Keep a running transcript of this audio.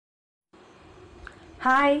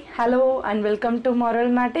Hi, hello and welcome to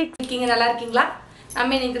Marvelmatix. இருக்கீங்க நல்லா இருக்கீங்களா?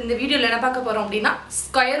 நம்ம இன்னைக்கு இந்த வீடியோல என்ன பார்க்க போறோம் அப்படினா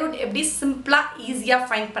ஸ்கொயர் ரூட் எப்படி சிம்பிளா ஈஸியா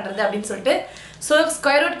ஃபைண்ட் பண்றது அப்படினு சொல்லிட்டு சோ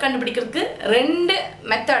ஸ்கொயர் ரூட் கண்டுபிடிக்கிறதுக்கு ரெண்டு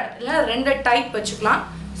மெத்தட் இல்ல ரெண்டு டைப் வச்சுக்கலாம்.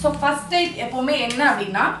 சோ ஃபர்ஸ்ட் டைப் எப்பவுமே என்ன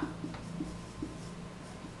அப்படினா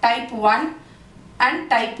டைப் 1 and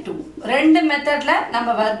type 2 ரெண்டு மெத்தட்ல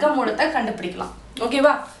நம்ம வர்க்கமூலத்தை கண்டுபிடிக்கலாம்.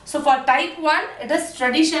 ஓகேவா? So for type 1 it is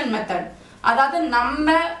traditional method. அதாவது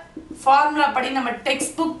நம்ம ஃபார்முலா படி நம்ம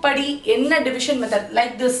டெக்ஸ்ட் புக் படி என்ன டிவிஷன் மெத்தட்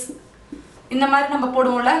லைக் திஸ் இந்த மாதிரி நம்ம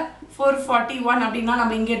போடுவோம்ல 441 அப்படினா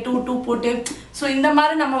நம்ம இங்க 2 போட்டு சோ இந்த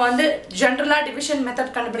மாதிரி நம்ம வந்து ஜெனரலா டிவிஷன்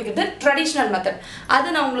மெத்தட் கண்டுபிடிக்கிறது ட்ரெடிஷனல் மெத்தட். அது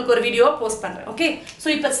நான் உங்களுக்கு ஒரு வீடியோ போஸ்ட் பண்றேன். ஓகே? சோ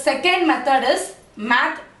இப்போ second method is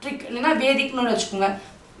math trick இல்லனா வேதிக்னு வெச்சுக்கோங்க.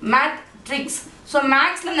 Math tricks. சோ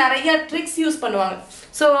மேத்ஸ்ல நிறைய ட்ரிக்ஸ் யூஸ் பண்ணுவாங்க.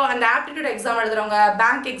 சோ அந்த aptitude exam எழுதுறவங்க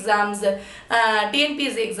bank exams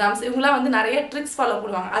TNPSC exams இவங்கலாம் வந்து நிறைய ட்ரிக்ஸ் ஃபாலோ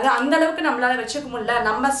பண்ணுவாங்க. அது அந்த அளவுக்கு நம்மளால வெச்சுக்க முடியல.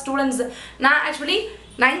 நம்ம ஸ்டூடண்ட்ஸ் நான் ஆக்சுவலி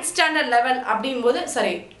 9th ஸ்டாண்டர்ட் லெவல் அப்படிங்கும்போது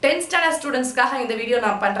சாரி 10th ஸ்டாண்டர்ட் ஸ்டூடண்ட்ஸ்க்காக இந்த வீடியோ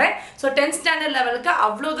நான் பண்றேன். ஸோ 10th ஸ்டாண்டர்ட் லெவலுக்கு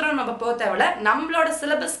அவ்வளோ தூரம் நம்ம போக தேவையில்ல. நம்மளோட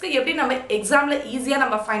சிலபஸ்க்கு எப்படி நம்ம எக்ஸாம்ல ஈஸியா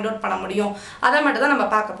நம்ம ஃபைண்ட் அவுட் பண்ண முடியும் அதை மட்டும் தான் நம்ம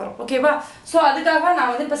பார்க்க போறோம். ஓகேவா? ஸோ அதுக்காக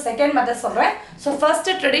நான் வந்து இப்போ செகண்ட் மெத்தட் சொல்றேன். ஸோ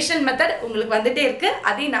ஃபர்ஸ்ட் ட்ரெடிஷனல் மெத்தட் உங்களுக்கு வந்துட்டே இருக்கு,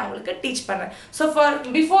 அதையும் நான் உங்களுக்கு டீச் பண்றேன். So for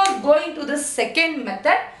before going to this second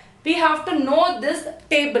method we have to know this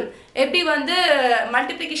table. எப்படி வந்து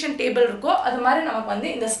மல்டிப்ளிகேஷன் டேபிள் இருக்கோ அது மாதிரி நமக்கு வந்து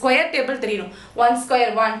இந்த ஸ்கொயர் டேபிள் தெரியணும். 1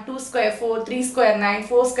 square 1, 2 square 4, 3 square 9,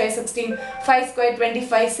 4 square 16, 5 square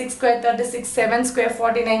 25, 6 square 36, 7 square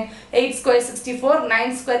 49, 8 square 64,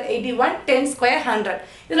 9 square 81, 10 square 100.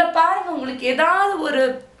 இதுல பாருங்க உங்களுக்கு ஏதாவது ஒரு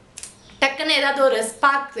டக்குன்னு ஏதாவது ஒரு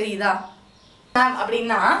ஸ்பார்க் தெரியுதா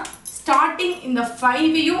அப்படின்னா ஸ்டார்டிங் இந்த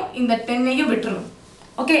 5யும் இந்த 10யும் விட்டுறணும்.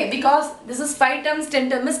 Okay, because this is 5 terms, 10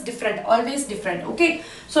 terms is different, always different. Okay,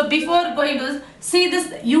 so before going to see this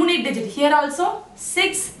unit digit, here also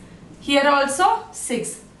 6, here also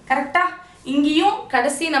 6, correcta? இங்கேயும்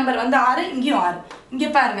கடைசி நம்பர் வந்து 6, இங்கேயும் 6. இங்க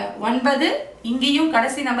பாருங்க 9, இங்கேயும்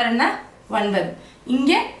கடைசி நம்பர் என்ன 9,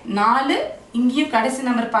 இங்க 4, இங்கேயும் கடைசி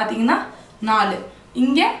நம்பர் பாத்தீங்கன்னா 4,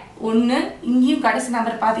 இங்க 1, இங்கேயும் கடைசி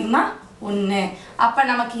நம்பர் பாத்தீங்கன்னா 1. அப்ப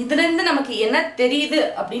நமக்கு இதுல இருந்து நமக்கு என்ன தெரியுது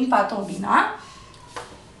அப்படின்னு பார்த்தோம் அப்படின்னா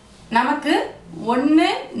நமக்கு 1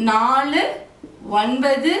 4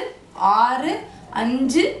 9 6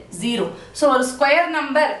 5 0. ஸோ ஒரு ஸ்கொயர்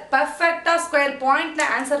நம்பர் பர்ஃபெக்டா ஸ்கொயர் பாயிண்ட்ல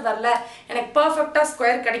ஆன்சர் வரல, எனக்கு பர்ஃபெக்டா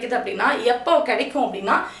ஸ்கொயர் கிடைக்குது அப்படின்னா எப்போ கிடைக்கும்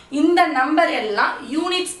அப்படின்னா இந்த நம்பர் எல்லாம்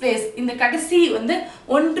யூனிட்ஸ் பிளேஸ் இந்த கடைசி வந்து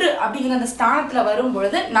 1 அப்படிங்கிற அந்த ஸ்தானத்துல வரும்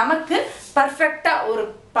பொழுது நமக்கு பர்ஃபெக்டா ஒரு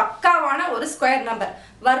பக்காவான ஒரு ஸ்கொயர் நம்பர்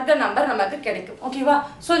வர்க்க நம்பர் நமக்கு கிடைக்கும். ஓகேவா?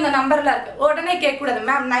 ஸோ இந்த நம்பர்ல இருக்கு உடனே கேட்கக்கூடாது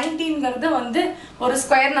மேம் 19ங்கிறது வந்து ஒரு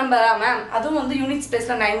ஸ்கொயர் நம்பரா மேம், அதுவும் வந்து யூனிட்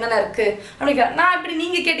ஸ்பேஸ்ல 9 தானே இருக்கு அப்படிங்கிற நான் இப்படி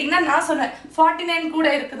நீங்க கேட்டீங்கன்னா நான் சொன்னேன் 49 கூட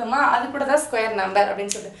இருக்குதுமா அது கூட தான் ஸ்கொயர் நம்பர்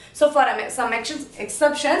அப்படின்னு சொல்லிட்டு. ஸோ ஃபார் சம்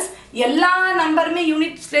எக்ஸப்ஷன்ஸ் எல்லா நம்பருமே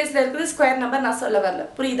யூனிட் ஸ்பேஸ்ல இருக்குது ஸ்கொயர் நம்பர் நான் சொல்ல வரல.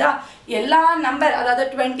 புரியுதா? எல்லா நம்பர் அதாவது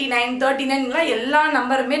 29 39 எல்லா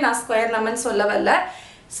நம்பருமே நான் ஸ்கொயர் நம்பர்னு சொல்ல வரல.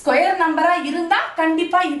 ஸ்கொயர் நம்பரா இருந்தா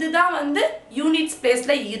கண்டிப்பா இதுதான் வந்து யூனிட்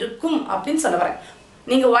ஸ்பேஸ்ல இருக்கும் அப்படின்னு சொல்ல வரேன்.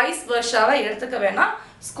 நீங்க வைஸ் வெர்சாவா எடுத்துக்க வேணாம்.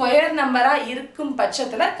 ஸ்கொயர் நம்பரா இருக்கும்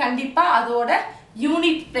பட்சத்துல கண்டிப்பா அதோட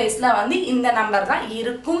யூனிட் பிளேஸ்ல வந்து இந்த நம்பர் தான்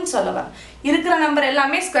இருக்கும் சொல்ல வரேன். இருக்கிற நம்பர்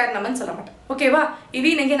எல்லாமே ஸ்கொயர் நம்பர்னு சொல்ல மாட்டேன். ஓகேவா?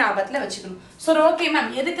 இது நீங்க ஞாபகத்துல வச்சுக்கணும். ஸோ ஓகே மேம்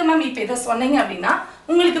எதுக்கு மேம் இப்போ இதை சொன்னீங்க அப்படின்னா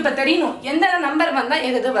உங்களுக்கு இப்ப தெரியணும் எந்த நம்பர் வந்தா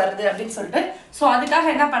எது வருது அப்படின்னு சொல்லிட்டு. ஸோ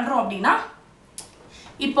அதுக்காக என்ன பண்றோம் அப்படின்னா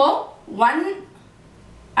இப்போ 1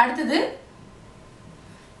 அடுத்தது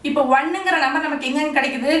இப்போ 1ங்கிற நம்பர் நமக்கு எங்க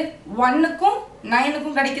கிடைக்குது 1க்கும்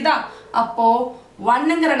 9க்கும் கிடைக்குதா? அப்போ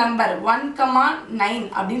 1ங்கிற நம்பர் 1,9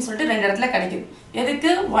 அப்படின்னு சொல்லிட்டு ரெண்டு இடத்துல கிடைக்குது.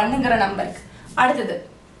 எதுக்கு 1ங்கிற நம்பருக்கு. அடுத்தது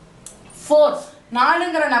 4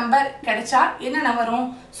 4ங்கிற நம்பர் கிடைச்சா என்ன வரும்?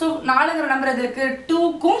 ஸோ 4ங்கிற நம்பர் எது இருக்கு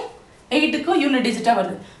 2க்கும் 8க்கும் யூனிட் டிஜிட்டா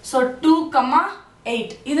வருது. ஸோ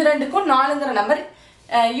 2,8 இது ரெண்டுக்கும் 4ங்கிற நம்பர்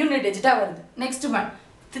யூனிட் டிஜிட்டா வருது. நெக்ஸ்ட் ஒன்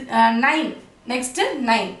 9 நெக்ஸ்ட்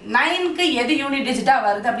 9 9க்கு எது யூனிட் டிஜிட்டா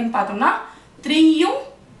வருது அப்படின்னு பார்த்தோம்னா 3யும்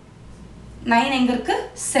 9 எங்க இருக்கு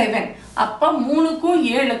 7. அப்ப 3க்கும்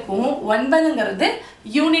 7க்கும் 9ங்கிறது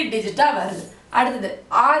யூனிட் டிஜிட்டா வருது. அடுத்தது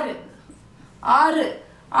 6 6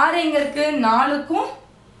 6 எங்க இருக்கு 4க்கும்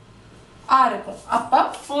 6க்கும். அப்ப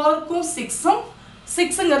 4க்கும் 6ம்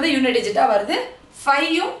 6ங்கிறது யூனிட் டிஜிட்டா வருது.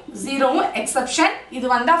 5யும் 0வும் எக்ஸெப்ஷன். இது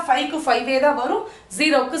வந்தா 5க்கு 5 தான் வரும்,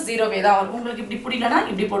 0க்கு 0 தான் வரும். உங்களுக்கு இப்படி புரியலனா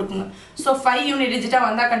இப்படி போடுங்க. சோ 5 யூனிட் டிஜிட்டா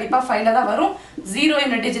வந்தா கண்டிப்பா 5ல தான் வரும். 0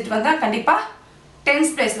 யூனிட் டிஜிட் வந்தா கண்டிப்பா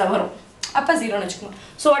 10th பிளேஸ்ல வரும். அப்ப 0ன்னு வெச்சுக்கோங்க.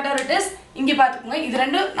 சோ whatever it is இங்க பாத்துக்கோங்க. இது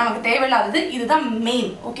ரெண்டு நமக்கு தேவையில்லாதது. இதுதான்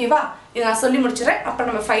மெயின். ஓகேவா? இத நான் சொல்லி முடிச்சறேன். அப்புறம்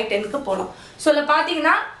நம்ம 5 10க்கு போலாம். சோ இத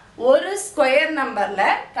பாத்தீங்கன்னா ஒரு ஸ்கொயர் நம்பர்ல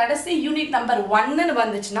கடைசி யூனிட் நம்பர் 1ன்னு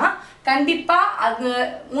வந்துச்சுன்னா கண்டிப்பா அது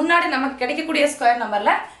முன்னாடி நமக்கு கிடைக்கக்கூடிய ஸ்கொயர்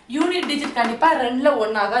நம்பர்ல யூனிட் டிஜிட் கண்டிப்பா 2ல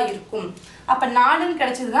 1 ஆக இருக்கும். அப்ப 4ன்னு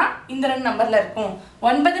கிடைச்சதுன்னா இந்த 2 நம்பர்ல இருக்கும்,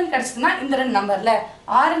 9ன்னு கிடைச்சதுன்னா இந்த 2 நம்பர்ல,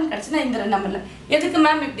 6ன்னு கிடைச்சதுன்னா இந்த 2 நம்பர்ல. எதுக்கு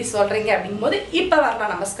மேம் இப்படி சொல்றீங்க அப்படிங்கும்போது இப்ப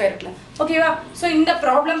வரலாம் நம்ம ஸ்கொயர்ல. ஓகேவா? சோ இந்த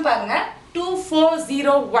ப்ராப்ளம் பாருங்க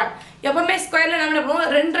 2401. எப்பவுமே ஸ்கொயர்ல நம்ம என்ன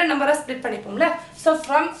பண்ணுவோம், ரெண்டு நம்பரா split பண்ணிப்போம்ல. So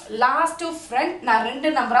from last to front நான் 2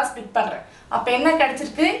 நம்பரா ஸ்ப்ளிட் பண்றேன். அப்ப என்ன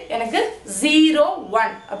கிடைச்சிருக்கு எனக்கு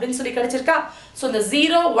 01 அப்படின்னு சொல்லி கிடைச்சிருக்கா. ஸோ இந்த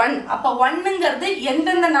 01 அப்ப 1ங்கிறது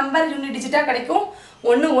எந்தெந்த நம்பர் யூனிட் டிஜிட்டா கிடைக்கும்,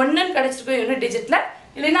 1ன்னு கிடைச்சிருக்கும் யூனிட் டிஜிட்ல,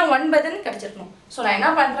 இல்லைன்னா 9ன்னு கிடைச்சிருக்கும். ஸோ நான்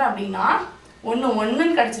என்ன பண்றேன் அப்படின்னா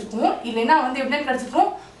 1ன்னு கிடைச்சிருக்கும், இல்லைன்னா வந்து எப்படின்னு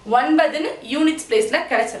கிடைச்சிருக்கும் 9ன்னு யூனிட்ஸ் பிளேஸ்ல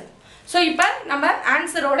கிடைச்சிருக்கும். ஸோ இப்போ நம்ம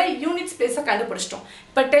ஆன்சரோட யூனிட்ஸ் பிளேஸை கண்டுபிடிச்சிட்டோம்.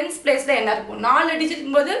 இப்போ டென்ஸ் பிளேஸில் என்ன இருக்கும், 4 டிஜிட்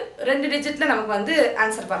போது 2 டிஜிட்டில் நமக்கு வந்து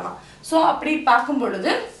ஆன்சர் வரலாம். ஸோ அப்படி பார்க்கும்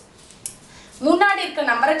பொழுது முன்னாடி இருக்க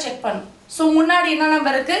நம்பரை செக் பண்ணும். ஸோ முன்னாடி என்ன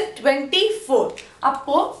நம்பர் இருக்கு 24.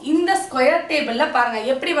 அப்போது இந்த ஸ்கொயர் டேபிளில் பாருங்கள்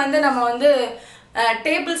எப்படி வந்து நம்ம வந்து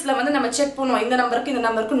டேபிள்ஸில் வந்து நம்ம செக் பண்ணுவோம், இந்த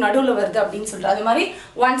நம்பருக்கும் நடுவில் வருது அப்படின்னு சொல்லிட்டு. அது மாதிரி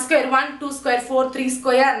 1 square 1, 2 square 4, 3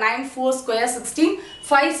 square 9, 4 square 16,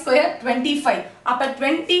 5 square 25. அப்போ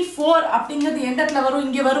 24 அப்படிங்கிறது எந்த இடத்துல வரும்,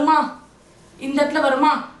 இங்கே வருமா, இந்த இடத்துல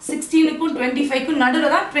வருமா, 16க்கும் 25க்கும்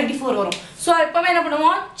நடுவில் தான் 24 வரும். ஸோ எப்போவுமே என்ன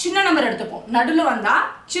பண்ணுவோம், சின்ன நம்பர் எடுத்துப்போம், நடுவில் வந்தால்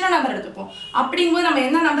சின்ன நம்பர் எடுத்துப்போம். அப்படிங்கும்போது நம்ம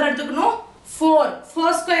என்ன நம்பர் எடுத்துக்கணும்,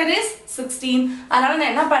 4 ஸ்கொயர் இஸ் 16. அதனால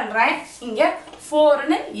நான் என்ன பண்ணுறேன், இங்கே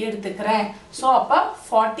 4ன்னு எடுத்துக்கிறேன். ஸோ அப்போ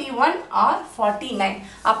 41 or 49.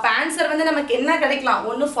 அப்போ ஆன்சர் வந்து நமக்கு என்ன கிடைக்கலாம்,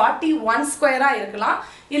 ஒன்று 41 ஸ்கொயராக இருக்கலாம்,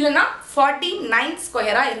 இல்லைன்னா 49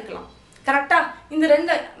 ஸ்கொயராக இருக்கலாம். கரெக்டா? இந்த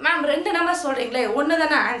மேம் 2 நம்பர் சொல்கிறீங்களே, ஒன்று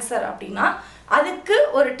தானே ஆன்சர் அப்படின்னா அதுக்கு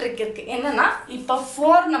ஒரு ட்ரிக் இருக்குது. என்னன்னா இப்போ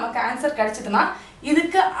 4 நமக்கு ஆன்சர் கிடைச்சதுன்னா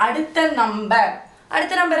இதுக்கு அடுத்த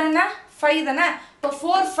நம்பர் என்ன, 5 தானே. இப்போ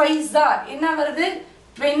 4 5s என்ன வருது,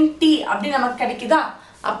 20 அப்படி நமக்கு கிடைக்குதா.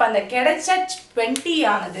 அப்போ அந்த கிடைச்ச 20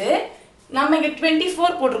 ஆனது நம்ம இங்கே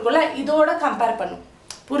 24 போட்டிருக்கோம்ல, இதோட கம்பேர் பண்ணும்.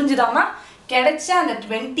 புரிஞ்சுதாமா? கிடைச்ச அந்த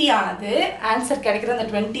 20 ஆனது ஆன்சர் கிடைக்கிற அந்த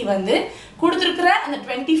 20 வந்து கொடுத்துருக்குற அந்த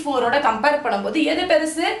 24ஓட கம்பேர் பண்ணும்போது எது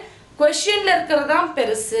பெருசு, கொஷின்ல இருக்கிறது தான்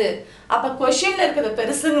பெருசு. அப்போ கொஷின்ல இருக்கிறது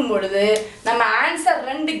பெருசுங்கும் பொழுது நம்ம ஆன்சர்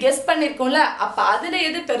 2 கெஸ் பண்ணியிருக்கோம்ல, அப்போ அதில்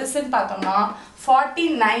எது பெருசுன்னு பார்த்தோம்னா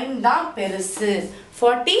 49 தான் பெருசு.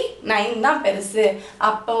 49 தான் பெருசு.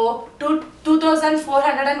 அப்போ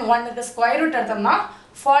 2401க்கு ஸ்கொயர் ரூட் எடுத்தோம்னா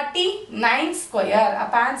 49 ஸ்கொயர்.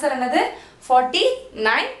 அப்போ ஆன்சர் என்னது,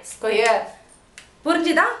 49 ஸ்கொயர்.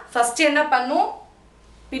 புரிஞ்சுதா? ஃபர்ஸ்ட் என்ன பண்ணும்,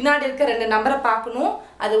 பின்னாடி இருக்க 2 நம்பரை பார்க்கணும்.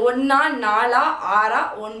 அது 1, 4, 6,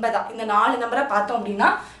 9. இந்த 4 நம்பரை பார்த்தோம் அப்படின்னா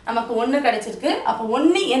நமக்கு 1 கிடைச்சிருக்கு. அப்போ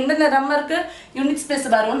 1 எந்தெந்த நம்பருக்கு யூனிட் ஸ்பேஸ்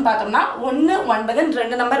வரும்னு பார்த்தோம்னா 1, 9ன்னு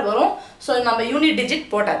 2 நம்பர் வரும். ஸோ நம்ம யூனிட்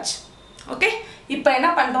டிஜிட் போட்டாச்சு. ஓகே, இப்போ என்ன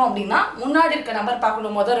பண்ணுறோம் அப்படின்னா முன்னாடி இருக்க நம்பர்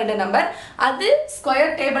பார்க்கணும், முதல் 2 நம்பர். அது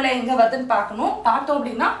ஸ்கொயர் டேபிளில் எங்கே வருதுன்னு பார்க்கணும். பார்த்தோம்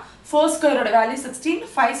அப்படின்னா 4 ஸ்கொயரோட வேல்யூ 16,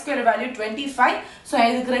 5 ஸ்கொயர் வேல்யூ 25. ஸோ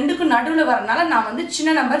இதுக்கு 2க்கும் நடுவில் வரனால நான் வந்து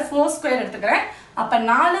சின்ன நம்பர் 4 ஸ்கொயர் எடுத்துக்கிறேன். அப்போ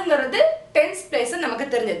 4ங்கிறது 10th பிளேஸ் நமக்கு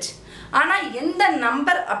தெரிஞ்சிச்சு. ஆனால் எந்த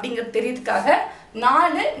நம்பர் அப்படிங்கிறது தெரியறதுக்காக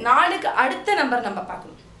 4க்கு அடுத்த நம்பர் நம்ம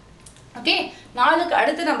பார்க்கணும். ஓகே, 4க்கு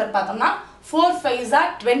அடுத்த நம்பர் பார்த்தோம்னா 4 5s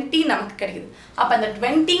 20 நமக்கு கிடைக்குது. அப்போ அந்த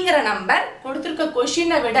 20ங்கிற நம்பர் கொடுத்துருக்க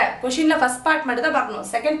கொஷினை விட, கொஷினில் ஃபர்ஸ்ட் பார்ட் மட்டும் தான் பார்க்கணும்,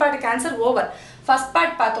 second பார்ட்டுக்கு answer over. First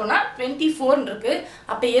part பார்த்தோம்னா 24 இருக்கு.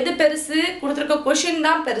 அப்போ எது பெருசு, கொடுத்துருக்க கொஷின்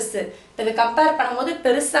தான் பெருசு. இதை கம்பேர் பண்ணும்போது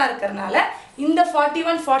பெருசாக இருக்கிறதுனால இந்த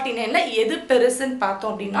 41 49ல் எது பெருசுன்னு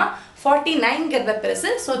பார்த்தோம் அப்படின்னா 49ங்கிறத பெருசு.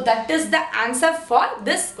 So that is the answer for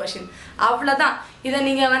this question. அவ்வளோதான். இதை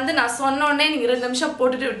நீங்கள் வந்து நான் சொன்னோடனே நீங்கள் 2 நிமிஷம்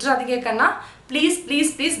போட்டுட்டு விட்டுறாதீங்க கண்ணா. ப்ளீஸ்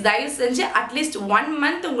ப்ளீஸ் ப்ளீஸ் தயவு செஞ்சு அட்லீஸ்ட் 1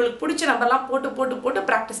 month உங்களுக்கு பிடிச்ச நம்பர்லாம் போட்டு போட்டு போட்டு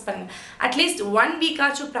ப்ராக்டிஸ் பண்ணுங்கள். அட்லீஸ்ட் 1 week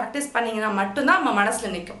ஆச்சும் ப்ராக்டிஸ் பண்ணிங்கன்னா மட்டும்தான் நம்ம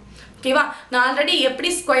மனசில் நிற்கும். ஓகேவா? நான் ஆல்ரெடி எப்படி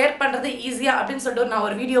ஸ்கொயர் பண்ணுறது ஈஸியாக அப்படின்னு சொல்லிட்டு நான்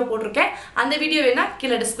ஒரு வீடியோ போட்டிருக்கேன். அந்த வீடியோ வேணா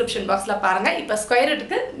கீழே டிஸ்கிரிப்ஷன் பாக்ஸில் பாருங்கள். இப்போ ஸ்கொயர்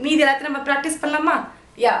ரூட்டுக்கு மீதி எல்லாத்தையும் நம்ம ப்ராக்டிஸ் பண்ணலாமா?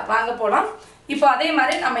 யா, வாங்க போகலாம். இப்போ அதே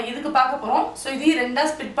மாதிரி நம்ம இதுக்கு பார்க்க போகிறோம். ஸோ இதையும் 2ஆக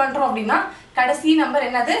ஸ்பிட் பண்ணுறோம் அப்படின்னா கடைசி நம்பர்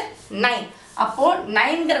என்னது, 9. அப்போது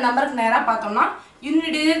 9ங்கிற நம்பருக்கு நேராக பார்த்தோம்னா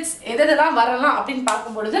யூனிட் டிஜிட்ஸ் எதெல்லாம் வரலாம் அப்படின்னு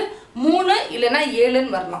பார்க்கும்பொழுது 3 இல்லைன்னா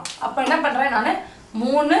 7ன்னு வரலாம். அப்போ என்ன பண்ணுறேன், நான்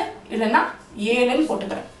 3 இல்லைன்னா 7ன்னு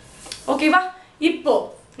போட்டுக்கிறேன். ஓகேவா? இப்போ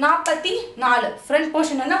 44 ஃப்ரண்ட்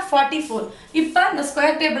போர்ஷன் என்ன 44. இப்போ இந்த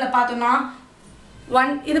ஸ்கொயர் டேபிளில் பார்த்தோம்னா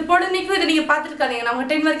 1 இது போட்டு நிற்கும். இதை நீங்கள் பார்த்துருக்காதீங்க,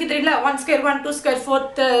 நமக்கு 10 வரைக்கும் தெரியல. 1 square 1, 2 square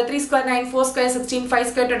 4, 3 square 9, 4 square 16, 5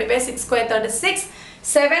 square 25, 6 square 36,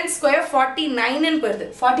 7 square 49ன்னு போயிடுது.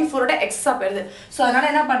 44ஓட எக்ஸ்ட்ரா போயிடுது. ஸோ அதனால்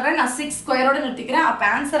என்ன பண்ணுறேன், நான் 6 ஸ்கொயரோட நிறுத்திக்கிறேன். அப்போ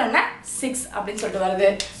ஆன்சர் என்ன 6 அப்படின்னு சொல்லிட்டு வருது.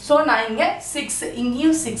 ஸோ நான் இங்கே 6,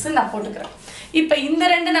 இங்கேயும் 6 நான் போட்டுக்கிறேன். இப்போ இந்த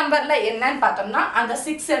ரெண்டு நம்பர்ல என்னன்னு பார்த்தோம்னா அந்த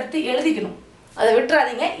 6 எடுத்து எழுதிக்கணும். அதை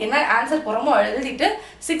விட்டுறாதீங்க. என்ன ஆன்சர் போகிறோமோ எழுதிட்டு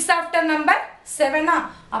 6 ஆஃப்டர் நம்பர் 7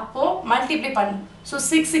 அப்போ மல்டிப்ளை பண்ணும். ஸோ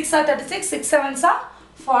 6 6 36 6 7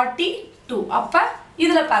 42. அப்போ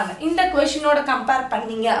இதில் பாருங்க இந்த கொஷினோட கம்பேர்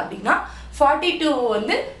பண்ணீங்க அப்படின்னா 42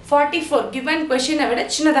 வந்து 44 கிவன் கொஷினை விட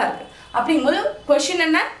சின்னதாக இருக்கு. அப்படிங்கும்போது கொஷின்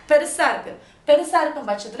என்ன பெருசாக இருக்கு. பெருசா இருக்கும்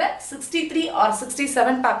பட்சத்துல 63 or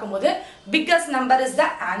 67 பார்க்கும்போது biggest number is the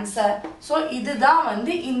answer. So இதுதான்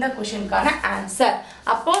வந்து இந்த क्वेश्चनக்கான ஆன்சர்.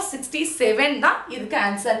 அப்போ 67 தான் இதுக்கு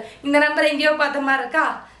ஆன்சர். இந்த நம்பர் எங்கேயோ பார்த்த மாதிரி இருக்கா?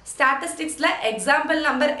 ஸ்டாட்டிஸ்டிக்ஸ்ல எக்ஸாம்பிள்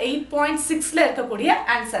நம்பர் 8.6ல இருக்கக்கூடிய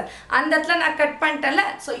ஆன்சர். அந்த இடத்துல நான் கட் பண்ணிட்டேன்ல.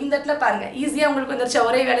 ஸோ இந்த இடத்துல பாருங்க ஈஸியா உங்களுக்கு வந்துருச்சு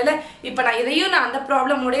ஒரே வேலையில. இப்போ நான் இதையும் நான் அந்த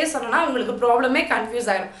ப்ராப்ளமோடய சொன்னேன்னா உங்களுக்கு ப்ராப்ளமே கன்ஃபியூஸ்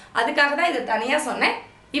ஆயிடும். அதுக்காக தான் இதை தனியா சொன்னேன்.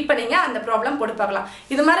 இப்போ நீங்க அந்த ப்ராப்ளம் போட்டு பார்க்கலாம்.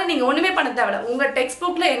 இது மாதிரி நீங்க ஒண்ணுமே பண்ண தேவையில்ல. உங்க டெக்ஸ்ட்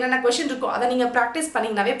புக்ல என்னென்ன क्वेश्चन இருக்கோ அதை நீங்க பிராக்டீஸ்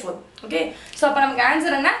பண்ணீங்கனாவே போதும். ஓகே சோ அப்ப நமக்கு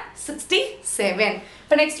ஆன்சர் என்ன 67.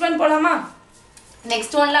 இப்போ நெக்ஸ்ட் ஒன் போலாமா?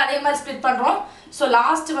 நெக்ஸ்ட் ஒன்ல அதே மாதிரி ஸ்ப்ளிட் பண்றோம். சோ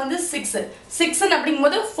லாஸ்ட் வந்து 6 6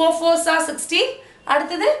 அப்படிங்கும்போது 4 4s are 16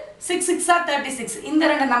 அடுத்து 6 6 are 36. இந்த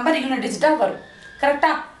ரெண்டு நம்பர் யூனிட் டிஜிட்டா வரும்.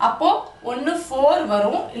 கரெக்ட்டா? அப்போ 1 4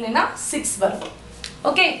 வரும் இல்லனா 6 வரும்.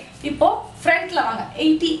 ஓகே இப்போ ஃப்ரண்ட்ல வாங்க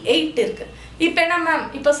 88 இருக்கு. இப்போ என்ன மேம்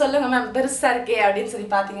இப்போ சொல்லுங்க மேம் பெருசா இருக்கே அப்படினு சொல்லி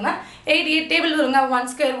பாத்தீங்கன்னா 88 டேபிள் வருங்க 1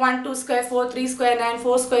 square 1 2 square 4 3 square 9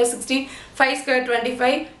 4 square 16 5 square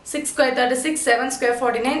 25 6 square 36 7 square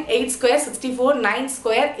 49 8 square 64 9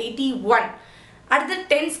 square 81. அடுத்து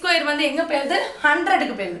 10 ஸ்கொயர் வந்து எங்க போயிடுது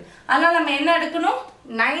 100க்கு போயிடுது. அதனால நம்ம என்ன எடுக்கணும்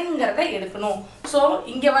 9ங்கறத எடுக்கணும். சோ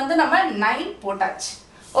இங்க வந்து நம்ம 9 போட்டாச்சு.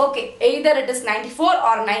 Okay either it is 94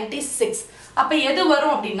 or 96. அப்ப எது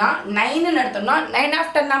வரும் அப்படினா 9 ன்னு எடுத்தோம்னா 9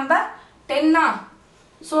 after number 10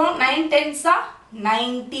 so 9 10s are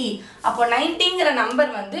 90. அப்போ 90ங்கற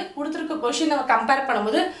நம்பர் வந்து கொடுத்திருக்க क्वेश्चन நம்ம கம்பேர்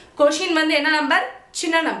பண்ணும்போது क्वेश्चन வந்து என்ன நம்பர்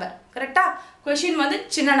சின்ன நம்பர் கரெக்ட்டா क्वेश्चन வந்து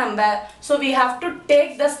சின்ன number so we have to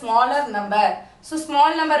take the smaller number. So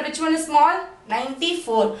small number which one is small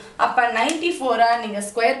 94. அப்ப 94 நீங்க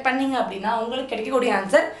ஸ்கொயர் பண்ணீங்க அப்படினா உங்களுக்கு கிடைக்கக்கூடிய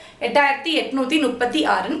ஆன்சர்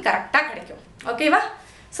 8836 ன்னு கரெக்ட்டா கிடைக்கும். ஓகேவா?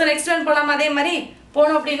 So next one போலாம் அதே மாதிரி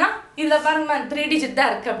போணும் அப்படினா இதுல பாருங்க 3 டிஜிட் தான்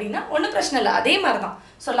இருக்கு அப்படினா ஒண்ணும் பிரச்சனை இல்ல அதே மாதிரி தான்.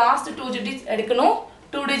 சோ லாஸ்ட் 2 டிஜிட் எடுக்கணும்.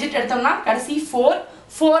 2 டிஜிட் எடுத்தோம்னா கடைசி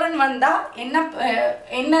 4 ன்னு வந்தா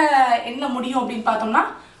என்ன முடியும் அப்படினு பார்த்தோம்னா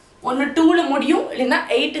ஒன்னு 2 ல முடியும் இல்லனா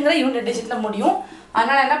 8ங்கற யூனிட் டிஜிட்ல முடியும்.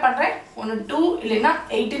 அதனால என்ன பண்றேன் ஒன்னு 2 இல்லனா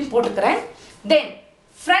 8 ன்னு போட்டுக்கறேன். then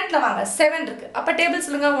ஃப்ரண்ட்ல வாங்க 7 இருக்கு. அப்ப டேபிள்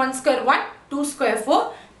சொல்லுங்க 1 ஸ்கொயர் 1 2 ஸ்கொயர் 4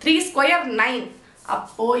 3 ஸ்கொயர் 9.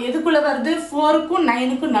 அப்போ எதுக்குள்ள வருது 4 க்கும்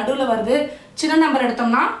 9 க்கும் நடுவுல வருது. சின்ன நம்பர்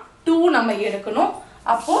எடுத்தோம்னா 2 நம்ம எடுக்கணும்.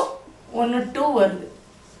 அப்போ 1 2 வருது.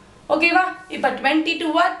 ஓகேவா? இப்போ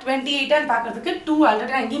 22 ஆ 28 ஆ பார்க்கிறதுக்கு 2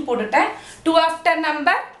 ஆல்ரெடி நான் இங்க போட்டுட்டேன். 2 after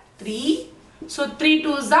number 3. so 3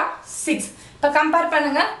 2s are 6. இப்போ கம்பேர்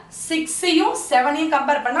பண்ணுங்க 6 யும் 7 யும்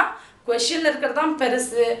கம்பேர் பண்ணா क्वेश्चनல இருக்குறது தான்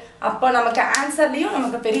பெருசு. அப்ப நமக்கு ஆன்சர்லயும்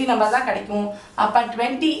நமக்கு பெரிய நம்பர் தான் கிடைக்கும். அப்ப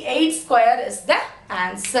 28 ஸ்கொயர் இஸ் தி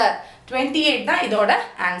ஆன்சர். 28 தான் இதோட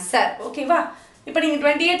ஆன்சர். ஓகேவா? இப்போ நீங்க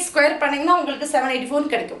 28 ஸ்கொயர் பண்ணீங்கன்னா உங்களுக்கு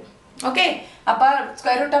 784 கிடைக்கும். ஓகே? அப்ப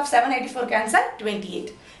ஸ்கொயர் ரூட் ஆஃப் 784 க்கு ஆன்சர்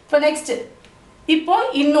 28. இப்போ நெக்ஸ்ட் இப்போ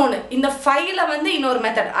இன்னொன்னு இந்த 5ல வந்து இன்னொரு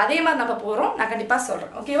மெத்தட் அதே மாதிரி நம்ம போறோம் நான் கண்டிப்பா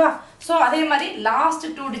சொல்றேன். ஓகேவா? சோ அதே மாதிரி லாஸ்ட்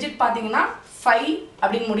 2 டிஜிட் பாத்தீங்கன்னா 5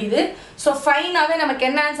 அப்படி முடியுது. சோ 5 நாவே நமக்கு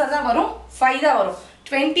என்ன ஆன்சர் தான் வரும் 5 தான் வரும்.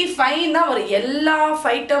 25 தான் வரும். எல்லா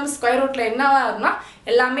 5 டேர்ம்ஸ் ஸ்கொயர் ரூட்ல என்ன வரும்னா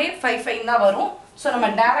எல்லாமே 5 5 தான் வரும். சோ நம்ம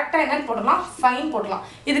டைரக்ட்டா என்ன போடலாம் 5 போடலாம்.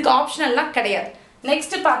 இதுக்கு ஆப்ஷனல்லாம் கிடையாது.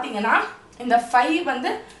 நெக்ஸ்ட் பாத்தீங்கன்னா இந்த 5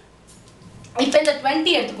 வந்து இப்போ இந்த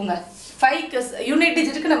 20 எடுத்துக்கோங்க. 5 க்கு யூனிட்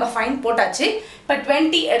டிஜிட்க்கு நம்ம 5 போட்டாச்சு. இப்போ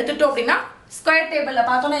 20 எடுத்துட்டோம் அப்படினா ஸ்கொயர் டேபிள்ல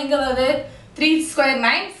பார்த்தோம்னா எங்க வருது 3 ஸ்கொயர்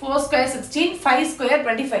 9 4 ஸ்கொயர் 16 5 ஸ்கொயர்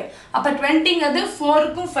 25. அப்ப 20ங்கிறது 4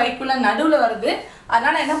 க்கும் 5 க்குள்ள நடுவுல வருது.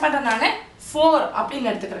 அதனால என்ன பண்றேன் நானு 4 அப்படினு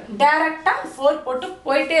எடுத்துக்கிறேன். டைரக்ட்டா 4 போட்டு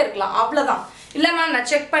போயிட்டே இருக்கலாம். அவ்வளவுதான். இல்ல மேம் நான்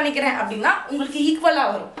செக் பண்ணிக்கிறேன் அப்படினா உங்களுக்கு ஈக்குவலா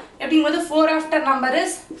வரும். எப்படிங்கும்போது 4 ஆஃப்டர் நம்பர்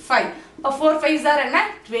இஸ் 5. அப்ப 4 5s are என்ன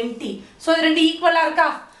 20. சோ இது ரெண்டு ஈக்குவலா இருக்கா?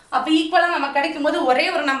 அப்ப ஈக்குவலா நமக்கு கிடைக்கும்போது ஒரே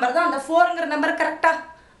ஒரு நம்பர் தான் அந்த 4ங்கற நம்பர் கரெக்ட்டா?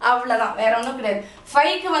 அவ்வளவுதான். வேற ஒண்ணும் கிடையாது.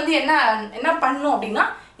 5 க்கு வந்து என்ன பண்ணனும் அப்படினா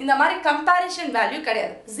இந்த மாதிரி கம்பேரிஷன் வேல்யூ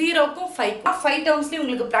கிடையாது. 0 க்கும் 5 க்கும் 5 டேர்ம்ஸ்லயே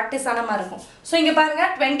உங்களுக்கு பிராக்டீஸ் ஆன மாதிரி இருக்கும். சோ இங்க பாருங்க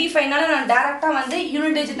 25 னால நான் டைரக்ட்டா வந்து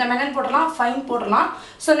யூனிட் டிஜிட் நம்ம என்ன போடலாம் 5 போடலாம்.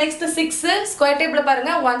 சோ நெக்ஸ்ட் 6 ஸ்கொயர் டேபிள்ல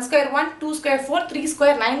பாருங்க 1 ஸ்கொயர் 1 2 ஸ்கொயர் 4 3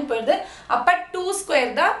 ஸ்கொயர் 9 போயிடுது. அப்ப 2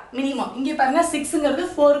 ஸ்கொயர் தான் மினிமம். இங்க பாருங்க 6ங்கிறது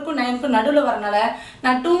 4 க்கும் 9 க்கும் நடுவுல வரனால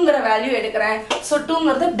நான் 2ங்கற வேல்யூ எடுக்கிறேன். சோ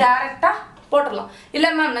 2ங்கிறது டைரக்ட்டா போடலாம். இல்ல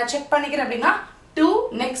மேம் நான் செக் பண்ணிக்கிறேன் அப்படினா 2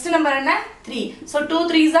 நெக்ஸ்ட் நம்பர் என்ன 3. So 2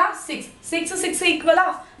 3s are 6. 6 6 ஈக்குவலா?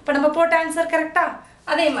 இப்ப நம்ம போட்ட ஆன்சர் கரெக்ட்டா?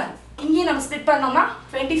 அதே மாதிரி இங்கேயும் நம்ம ஸ்ப்ளிட் பண்ணோம்னா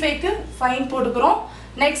 25க்கு ஃபைன் போட்டுக்கிறோம்.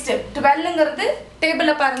 நெக்ஸ்ட் 12ங்கிறது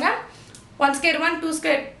டேபிளில் பாருங்கள் 1 square 1 2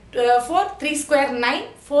 square 4 3 square 9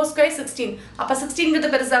 4 square 16. அப்போ 16ங்கிறது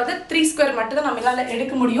பெருசாவது 3 square மட்டும் தான் நம்மளால்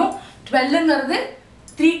எடுக்க முடியும். 12ங்கிறது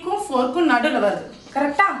 3க்கும் 4க்கும் நடுவில் வருது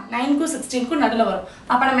கரெக்டாக 9க்கும் 16க்கும் நடுவில் வரும்.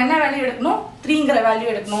 அப்போ நம்ம என்ன வேல்யூ எடுக்கணும் 3ங்கிற வேல்யூ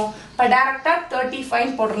எடுக்கணும். இப்போ டேரெக்டாக 30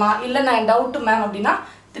 ஃபைன் போடலாம். இல்லை நான் டவுட்டு மேம் அப்படின்னா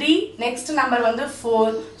 3 நெக்ஸ்ட் நம்பர் வந்து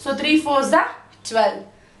 4. ஸோ 3 4s தான் 12.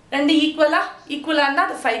 ரெண்டு ஈக்குவலாக இருந்தால்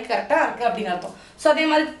அது 5 கரெக்டாக இருக்குது அப்படின்னு அர்த்தம். ஸோ அதே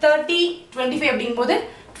மாதிரி 30 25 அப்படிங்கும்போது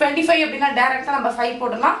 25 அப்படின்னா டேரெக்டாக நம்ம 5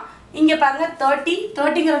 போடலாம். இங்கே பாருங்கள்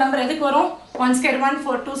 30ங்கிற நம்பர் எதுக்கு வரும் 1 square 1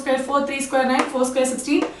 4 2 square 4 3 square 9 4 square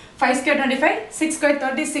 16 5 square 25 6 square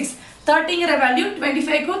 36. 30ங்கிற value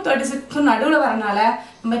 25க்கும் 36க்கும் நடுவில் வரனால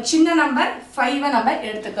நம்ம சின்ன நம்பர் 5 நம்ம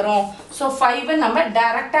எடுத்துக்கிறோம். ஸோ 5 நம்ம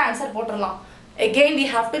டேரெக்டாக ஆன்சர் போட்டுடலாம். Again we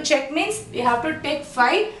have to check means we have to take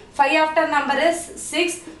 5 after number is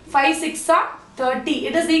 6 5 6 are 30.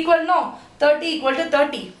 It is equal no 30 equal to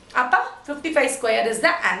 30. அப்போ 55 square is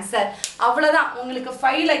the answer. அவ்வளோதான். உங்களுக்கு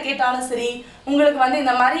 5ல கேட்டாலும் சரி உங்களுக்கு வந்து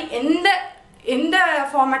இந்த மாதிரி எந்த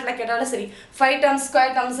ஃபார்மேட்டில் கேட்டாலும் சரி 5 terms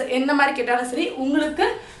ஸ்கொயர் டேர்ம்ஸ் எந்த மாதிரி கேட்டாலும் சரி உங்களுக்கு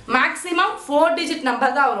மேக்ஸிமம் 4 digit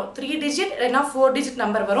நம்பர் தான் வரும். 3 digit இல்லைன்னா 4 digit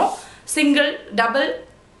நம்பர் வரும். Single double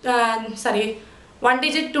sorry 1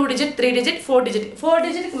 digit 2 digit 3 digit 4 digit 4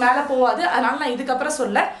 digitக்கு மேலே போகாது. அதனால நான் இதுக்கப்புறம்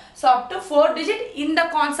சொல்ல. ஸோ அப் டு 4 digit இந்த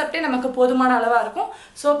கான்செப்டே நமக்கு போதுமான அளவாக இருக்கும்.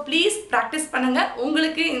 ஸோ ப்ளீஸ் ப்ராக்டிஸ் பண்ணுங்கள்.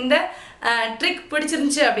 உங்களுக்கு இந்த ட்ரிக்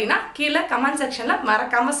பிடிச்சிருந்துச்சு அப்படின்னா கீழே கமெண்ட் செக்ஷனில்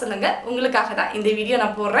மறக்காமல் சொல்லுங்கள். உங்களுக்காக தான் இந்த வீடியோ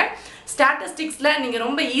நான் போடுறேன். ஸ்டாட்டிஸ்டிக்ஸில் நீங்கள்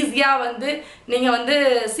ரொம்ப ஈஸியாக நீங்கள் வந்து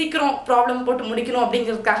சீக்கிரம் ப்ராப்ளம் போட்டு முடிக்கணும்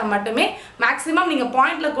அப்படிங்கிறதுக்காக மட்டுமே மேக்ஸிமம் நீங்கள்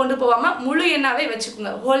பாயிண்டில் கொண்டு போகாமல் முழு எண்ணாவே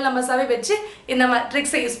வச்சுக்கோங்க. ஹோல் நம்பர்ஸாகவே வச்சு இந்த மாதிரி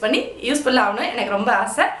ட்ரிக்ஸை யூஸ் பண்ணி யூஸ்ஃபுல்லாக ஆகணும் எனக்கு ரொம்ப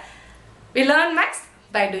ஆசை. We learn max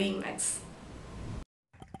by doing max.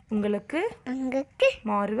 உங்களுக்கு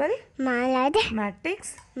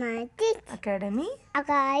மார்வல்மேட்டிக்ஸ் அகாடமி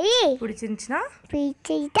பிடிச்சிருந்துச்சுன்னா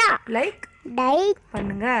லைக்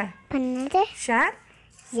பண்ணுங்க, ஷேர்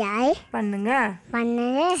பண்ணுங்க,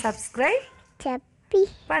 சப்ஸ்கிரைப்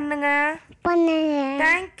பண்ணுங்க.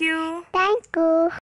 தேங்க்யூ.